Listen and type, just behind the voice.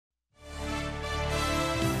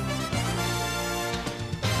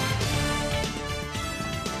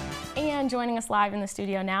joining us live in the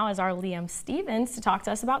studio now is our Liam Stevens to talk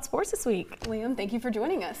to us about sports this week. Liam, thank you for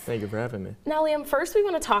joining us. Thank you for having me. Now, Liam, first we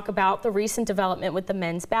want to talk about the recent development with the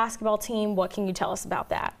men's basketball team. What can you tell us about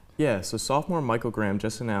that? Yeah, so sophomore Michael Graham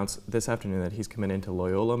just announced this afternoon that he's committing to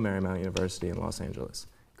Loyola Marymount University in Los Angeles.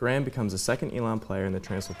 Graham becomes the second ELN player in the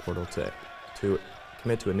transfer portal to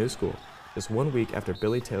commit to a new school, just 1 week after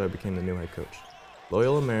Billy Taylor became the new head coach.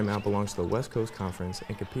 Loyola Marymount belongs to the West Coast Conference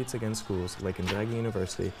and competes against schools like Gonzaga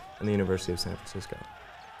University and the University of San Francisco.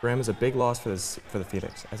 Graham is a big loss for the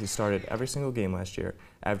Phoenix, as he started every single game last year,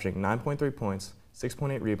 averaging 9.3 points,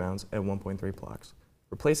 6.8 rebounds, and 1.3 blocks.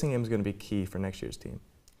 Replacing him is going to be key for next year's team.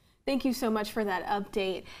 Thank you so much for that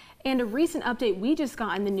update. And a recent update we just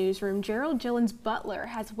got in the newsroom, Gerald Gillen's Butler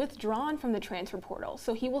has withdrawn from the transfer portal,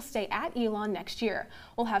 so he will stay at ELN next year.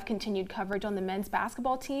 We'll have continued coverage on the men's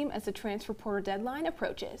basketball team as the transfer portal deadline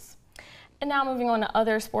approaches. And now moving on to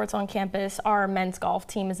other sports on campus, our men's golf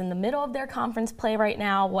team is in the middle of their conference play right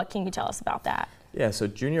now. What can you tell us about that? Yeah, so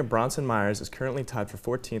junior Bronson Myers is currently tied for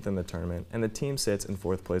 14th in the tournament, and the team sits in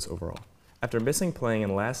 4th place overall. After missing playing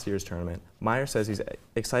in last year's tournament, Meyer says he's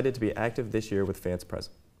excited to be active this year with fans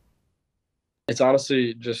present. It's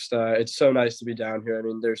honestly just, it's so nice to be down here. I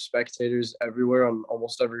mean, there's spectators everywhere on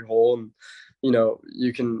almost every hole, and, you know,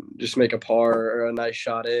 you can just make a par or a nice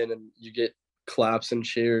shot in, and you get claps and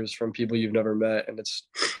cheers from people you've never met, and it's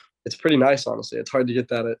pretty nice, honestly. It's hard to get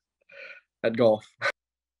that at golf.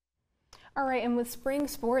 All right, and with spring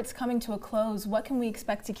sports coming to a close, what can we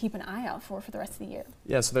expect to keep an eye out for the rest of the year?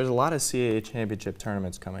 Yeah, so there's a lot of CAA championship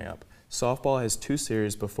tournaments coming up. Softball has 2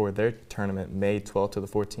 series before their tournament, May 12th to the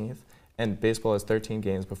 14th, and baseball has 13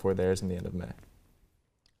 games before theirs in the end of May.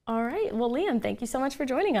 All right. Well, Liam, thank you so much for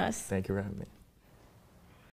joining us. Thank you for having me.